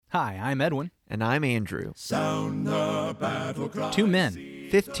Hi, I'm Edwin. And I'm Andrew. Sound the battle cry. 2 men,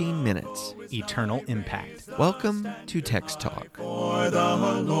 15 minutes. eternal impact. Welcome to Text Talk. For the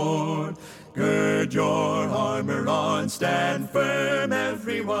Lord, gird your armor on, stand firm,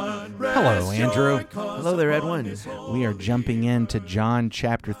 everyone. Hello, Andrew. Hello there, Edwin. We are jumping into John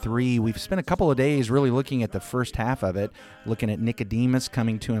chapter 3. We've spent a couple of days really looking at the first half of it, looking at Nicodemus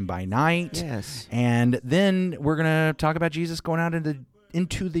coming to him by night. Yes. And then we're going to talk about Jesus going out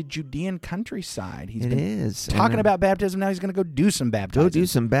into the Judean countryside. He's been talking about baptism. Now he's going to go do some baptizing. Go do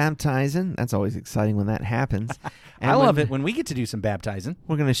some baptizing. That's always exciting when that happens. I love it when we get to do some baptizing.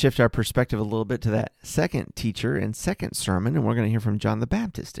 We're going to shift our perspective a little bit to that second teacher and second sermon, and we're going to hear from John the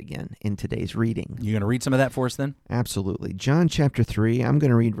Baptist again in today's reading. You going to read some of that for us then? Absolutely. John chapter 3, I'm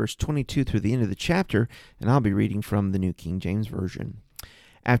going to read verse 22 through the end of the chapter, and I'll be reading from the New King James Version.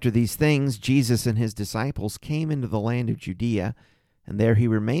 After these things, Jesus and his disciples came into the land of Judea, and there he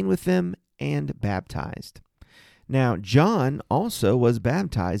remained with them and baptized. Now John also was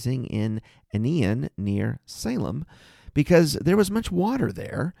baptizing in Aenon near Salem, because there was much water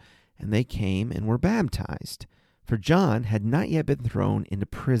there, and they came and were baptized, for John had not yet been thrown into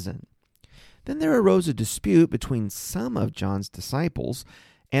prison. Then there arose a dispute between some of John's disciples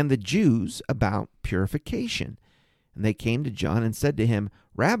and the Jews about purification. And they came to John and said to him,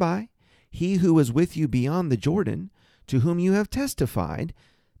 Rabbi, he who was with you beyond the Jordan, to whom you have testified,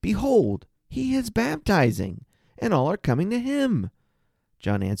 behold, he is baptizing, and all are coming to him.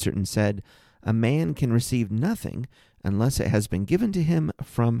 John answered and said, A man can receive nothing unless it has been given to him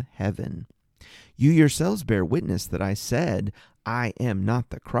from heaven. You yourselves bear witness that I said, I am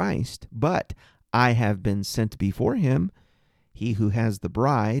not the Christ, but I have been sent before him. He who has the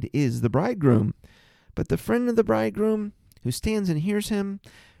bride is the bridegroom. But the friend of the bridegroom, who stands and hears him,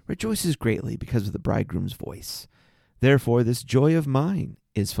 rejoices greatly because of the bridegroom's voice. Therefore this joy of mine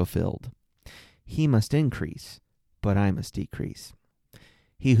is fulfilled. He must increase, but I must decrease.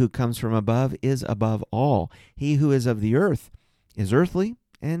 He who comes from above is above all. He who is of the earth is earthly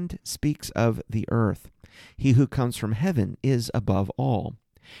and speaks of the earth. He who comes from heaven is above all.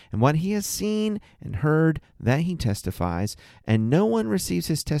 And what he has seen and heard, that he testifies, and no one receives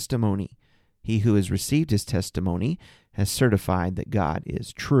his testimony. He who has received his testimony has certified that God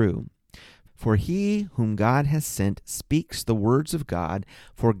is true. For he whom God has sent speaks the words of God,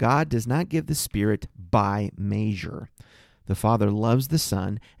 for God does not give the Spirit by measure. The Father loves the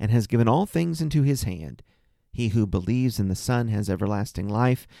Son and has given all things into his hand. He who believes in the Son has everlasting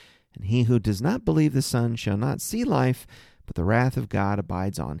life, and he who does not believe the Son shall not see life, but the wrath of God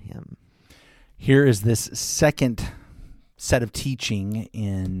abides on him. Here is this second set of teaching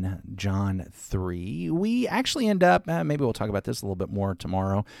in John 3. We actually end up, maybe we'll talk about this a little bit more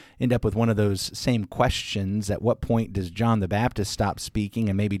tomorrow, end up with one of those same questions. At what point does John the Baptist stop speaking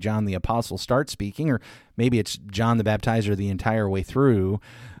and maybe John the Apostle start speaking, or maybe it's John the Baptizer the entire way through.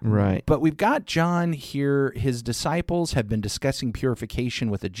 Right. But we've got John here. His disciples have been discussing purification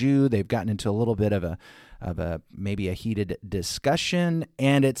with a Jew. They've gotten into a little bit of maybe a heated discussion,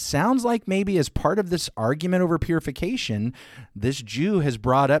 and it sounds like maybe as part of this argument over purification, this Jew has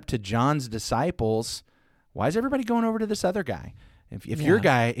brought up to John's disciples, why is everybody going over to this other guy? If your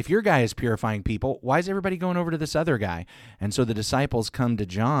guy is purifying people, why is everybody going over to this other guy? And so the disciples come to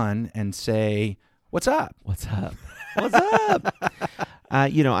John and say, "What's up? What's up? What's up?" I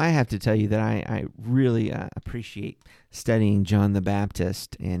have to tell you that I really appreciate studying John the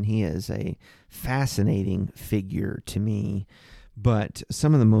Baptist, and he is a fascinating figure to me. But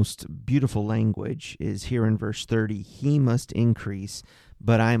some of the most beautiful language is here in verse 30, he must increase,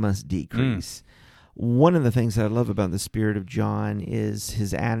 but I must decrease. One of the things that I love about the spirit of John is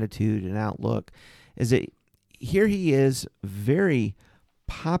his attitude and outlook, is that here he is, very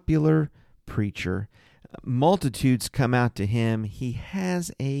popular preacher. Multitudes come out to him. He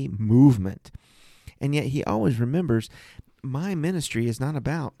has a movement. And yet he always remembers, my ministry is not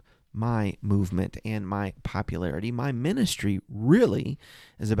about my movement and my popularity. My ministry really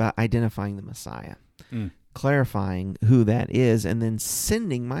is about identifying the Messiah, clarifying who that is, and then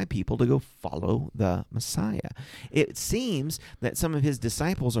sending my people to go follow the Messiah. It seems that some of his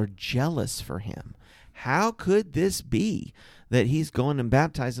disciples are jealous for him. How could this be that he's going and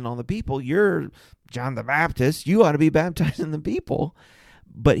baptizing all the people? You're John the Baptist. You ought to be baptizing the people.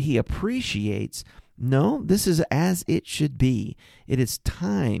 But he appreciates, no, this is as it should be. It is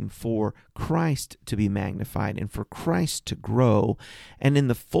time for Christ to be magnified and for Christ to grow. And in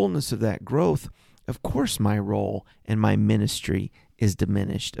the fullness of that growth, of course my role and my ministry is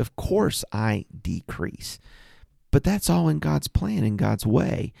diminished. Of course I decrease. But that's all in God's plan and God's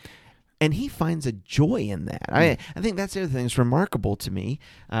way. And he finds a joy in that. I think that's the other thing that's remarkable to me.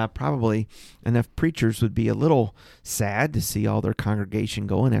 Probably enough preachers would be a little sad to see all their congregation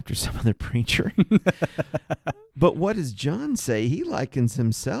going after some other preacher. But what does John say? He likens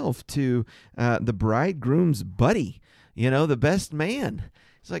himself to the bridegroom's buddy, the best man.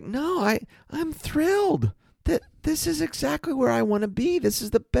 He's like, no, I'm thrilled that this is exactly where I want to be. This is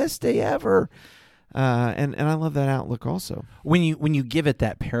the best day ever. And I love that outlook also. When you give it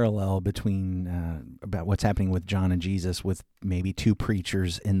that parallel between about what's happening with John and Jesus with maybe two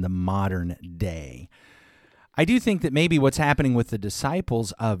preachers in the modern day, I do think that maybe what's happening with the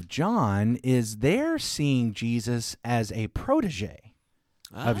disciples of John is they're seeing Jesus as a protege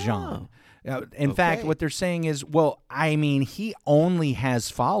of John. In fact, what they're saying is, well, I mean, he only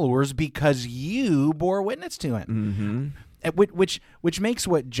has followers because you bore witness to him. Which makes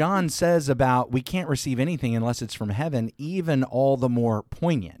what John says about we can't receive anything unless it's from heaven even all the more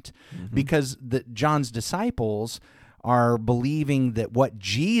poignant, because John's disciples are believing that what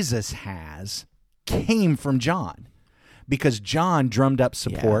Jesus has came from John, because John drummed up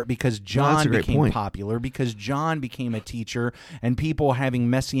support, because John became popular, because John became a teacher, and people having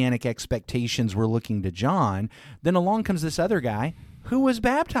messianic expectations were looking to John. Then along comes this other guy who was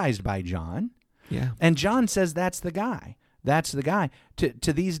baptized by John, and John says that's the guy. That's the guy.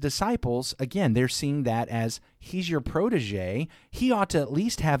 To these disciples, again, they're seeing that as he's your protege. He ought to at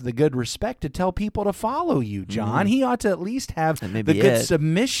least have the good respect to tell people to follow you, John. He ought to at least have the good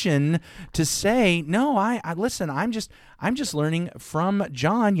submission to say, no, I listen, I'm just learning from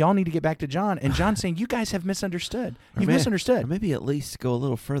John. Y'all need to get back to John. And John's saying, you guys have misunderstood. You've misunderstood. Or maybe at least go a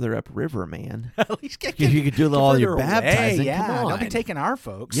little further upriver, man. At least get you could do all your baptizing. Yeah, come on. don't be taking our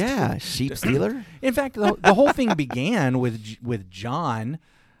folks. Yeah, sheep stealer. In fact, the whole thing began with John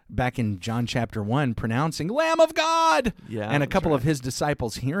back in John chapter 1 pronouncing Lamb of God, and a couple of his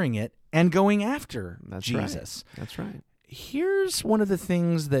disciples hearing it and going after Jesus. Right. That's right. Here's one of the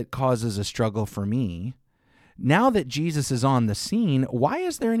things that causes a struggle for me. Now that Jesus is on the scene, why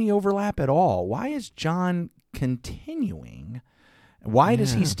is there any overlap at all? Why is John continuing? Why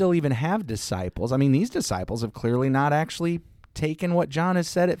does he still even have disciples? I mean, these disciples have clearly not actually taken what John has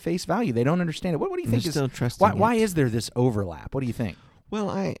said at face value. They don't understand it. What do you think is why is there this overlap? What do you think? Well,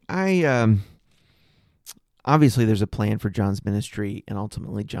 I obviously there's a plan for John's ministry and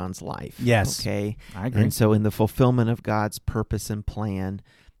ultimately John's life. Yes. Okay. I agree. And so in the fulfillment of God's purpose and plan,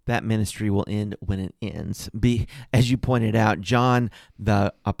 that ministry will end when it ends. As you pointed out, John,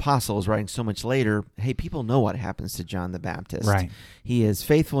 the apostle, is writing so much later. Hey, people know what happens to John the Baptist. Right. He is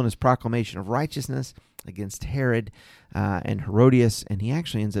faithful in his proclamation of righteousness against Herod and Herodias, and he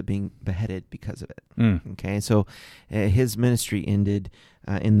actually ends up being beheaded because of it. Okay, so his ministry ended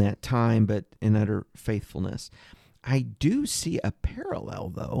in that time, but in utter faithfulness. I do see a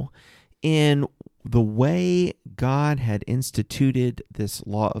parallel, though, in the way God had instituted this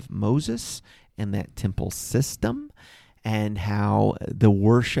law of Moses and that temple system, and how the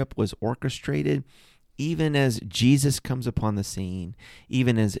worship was orchestrated. Even as Jesus comes upon the scene,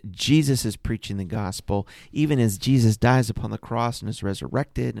 even as Jesus is preaching the gospel, even as Jesus dies upon the cross and is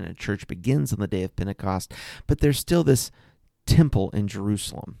resurrected, and a church begins on the day of Pentecost, but there's still this temple in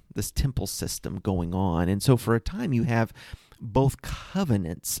Jerusalem, this temple system going on. And so for a time you have both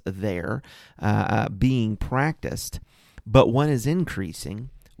covenants there being practiced, but one is increasing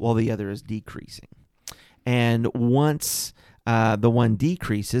while the other is decreasing. And once the one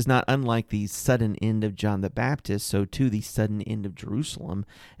decreases, not unlike the sudden end of John the Baptist, so too the sudden end of Jerusalem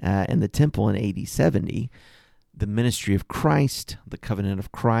and the temple in AD 70, the ministry of Christ, the covenant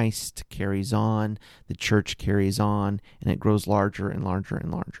of Christ carries on, the church carries on, and it grows larger and larger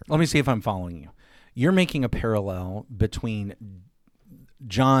and larger. Let me see if I'm following you. You're making a parallel between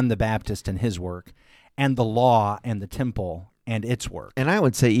John the Baptist and his work and the law and the temple and its work. And I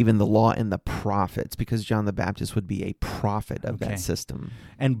would say even the law and the prophets, because John the Baptist would be a prophet of that system.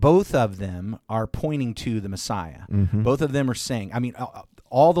 And both of them are pointing to the Messiah. Both of them are saying, I mean,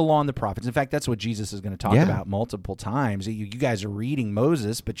 all the law and the prophets. In fact, that's what Jesus is going to talk about multiple times. You guys are reading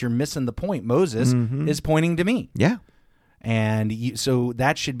Moses, but you're missing the point. Moses is pointing to me. Yeah. And so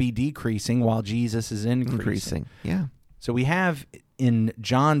that should be decreasing while Jesus is increasing. Yeah. So we have in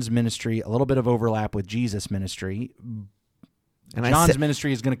John's ministry a little bit of overlap with Jesus' ministry. And John's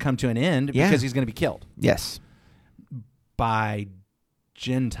ministry is going to come to an end because he's going to be killed. Yes. By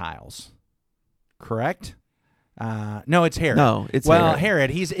Gentiles. Correct? No, it's Herod. No, it's Herod.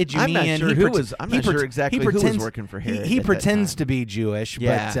 He's Idumean. I'm not sure exactly who was working for Herod. He pretends to be Jewish,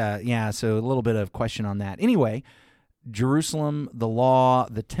 but so a little bit of question on that. Anyway, Jerusalem, the law,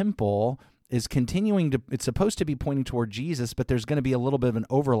 the temple is continuing to, it's supposed to be pointing toward Jesus, but there's going to be a little bit of an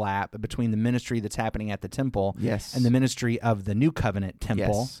overlap between the ministry that's happening at the temple Yes. and the ministry of the New Covenant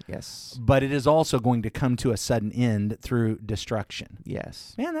temple. Yes. But it is also going to come to a sudden end through destruction.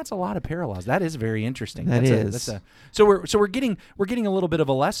 Yes. Man, that's a lot of parallels. That is very interesting. That That's is. So we're getting a little bit of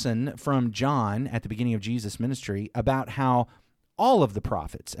a lesson from John at the beginning of Jesus' ministry about how all of the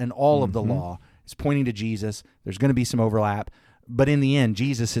prophets and all of the law is pointing to Jesus. There's going to be some overlap. But in the end,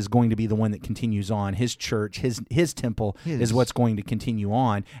 Jesus is going to be the one that continues on. His church, his temple is what's going to continue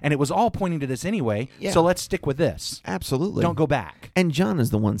on. And it was all pointing to this anyway, so let's stick with this. Absolutely. Don't go back. And John is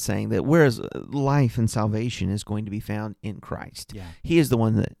the one saying that whereas life and salvation is going to be found in Christ, he is the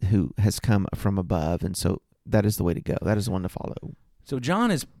one who has come from above, and so that is the way to go. That is the one to follow. So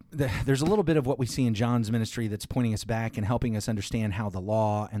there's a little bit of what we see in John's ministry that's pointing us back and helping us understand how the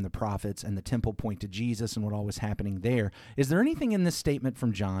law and the prophets and the temple point to Jesus and what all was happening there. Is there anything in this statement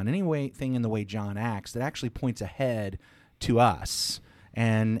from John, anything in the way John acts, that actually points ahead to us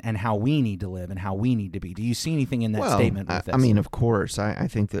and how we need to live and how we need to be? Do you see anything in that statement with this? I mean, of course. I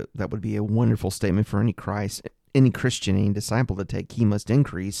think that would be a wonderful statement for any Christian, any disciple to take. He must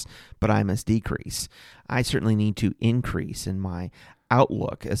increase, but I must decrease. I certainly need to increase in my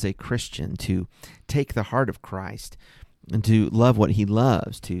outlook as a Christian, to take the heart of Christ and to love what he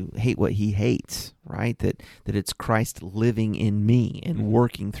loves, to hate what he hates, right? That it's Christ living in me and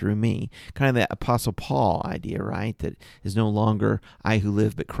working through me. Kind of that Apostle Paul idea, right? That is no longer I who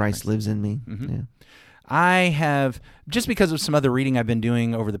live, but Christ lives in me. Mm-hmm. Yeah. I have, just because of some other reading I've been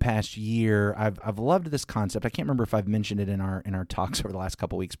doing over the past year, I've loved this concept. I can't remember if I've mentioned it in our talks over the last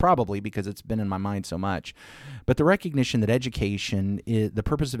couple of weeks, probably because it's been in my mind so much. But the recognition that the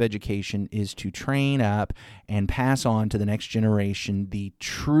purpose of education is to train up and pass on to the next generation the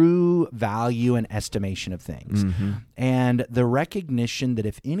true value and estimation of things. Mm-hmm. And the recognition that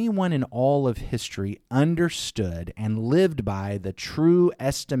if anyone in all of history understood and lived by the true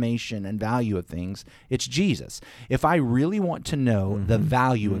estimation and value of things, it's Jesus. If I really want to know the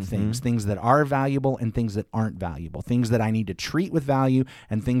value of things that are valuable and things that aren't valuable, things that I need to treat with value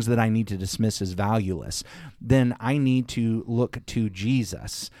and things that I need to dismiss as valueless, then I need to look to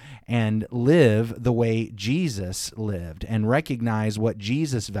Jesus and live the way Jesus lived and recognize what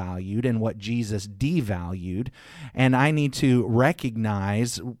Jesus valued and what Jesus devalued. And I need to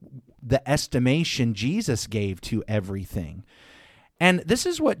recognize the estimation Jesus gave to everything. And this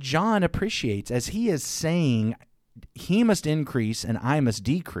is what John appreciates as he is saying, he must increase and I must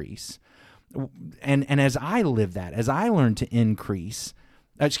decrease. And as I live that, as I learn to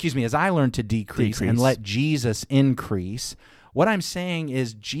as I learn to decrease and let Jesus increase, what I'm saying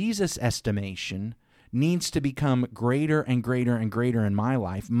is Jesus' estimation needs to become greater and greater and greater in my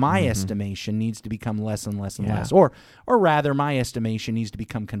life. My estimation needs to become less and less and less, or rather, my estimation needs to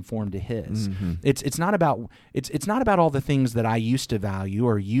become conformed to His. It's not about all the things that I used to value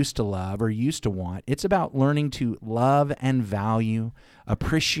or used to love or used to want. It's about learning to love and value,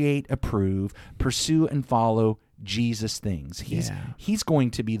 appreciate, approve, pursue, and follow Jesus things. He's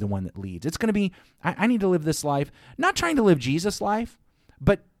going to be the one that leads. It's going to be, I need to live this life, not trying to live Jesus' life,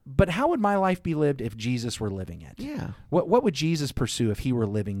 but how would my life be lived if Jesus were living it? Yeah. What would Jesus pursue if he were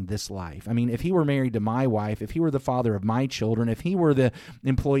living this life? I mean, if he were married to my wife, if he were the father of my children, if he were the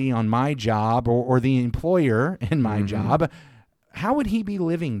employee on my job or the employer in my job, how would he be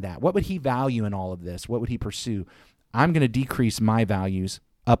living that? What would he value in all of this? What would he pursue? I'm going to decrease my values,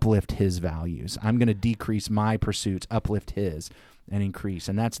 uplift his values. I'm going to decrease my pursuits, uplift his, and increase.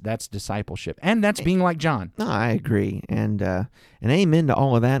 And that's discipleship. And that's being like John. No, I agree. And amen to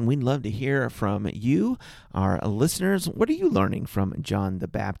all of that. And we'd love to hear from you, our listeners. What are you learning from John the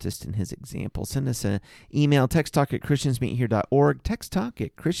Baptist and his example? Send us an email, texttalk@christiansmeethere.org,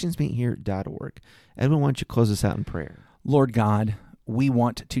 texttalk@christiansmeethere.org. Edwin, why don't you close us out in prayer? Lord God, we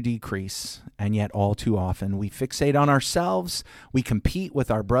want to decrease, and yet all too often we fixate on ourselves. We compete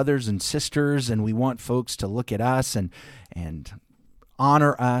with our brothers and sisters, and we want folks to look at us and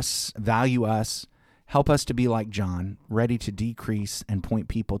honor us, value us. Help us to be like John, ready to decrease and point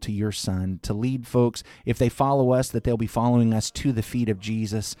people to your Son, to lead folks, if they follow us, that they'll be following us to the feet of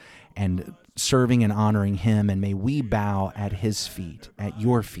Jesus and serving and honoring him. And may we bow at his feet, at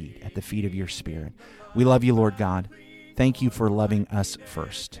your feet, at the feet of your Spirit. We love you, Lord God. Thank you for loving us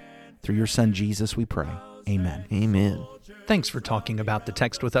first. Through your Son, Jesus, we pray. Amen. Amen. Thanks for talking about the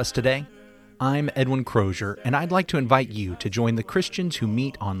text with us today. I'm Edwin Crozier, and I'd like to invite you to join the Christians who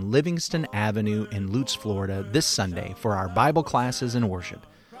meet on Livingston Avenue in Lutz, Florida this Sunday for our Bible classes and worship.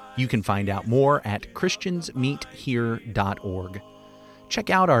 You can find out more at christiansmeethere.org. Check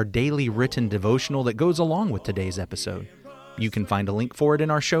out our daily written devotional that goes along with today's episode. You can find a link for it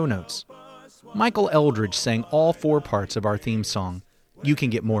in our show notes. Michael Eldridge sang all 4 parts of our theme song. You can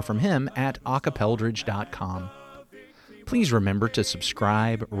get more from him at acapeldridge.com. Please remember to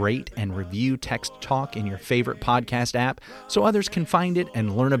subscribe, rate, and review Text Talk in your favorite podcast app so others can find it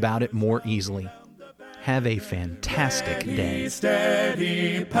and learn about it more easily. Have a fantastic day.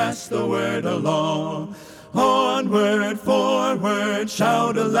 Steady, pass the word along. Onward, forward,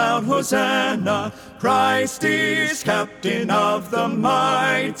 shout aloud, Hosanna. Christ is captain of the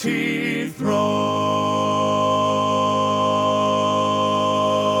mighty throne.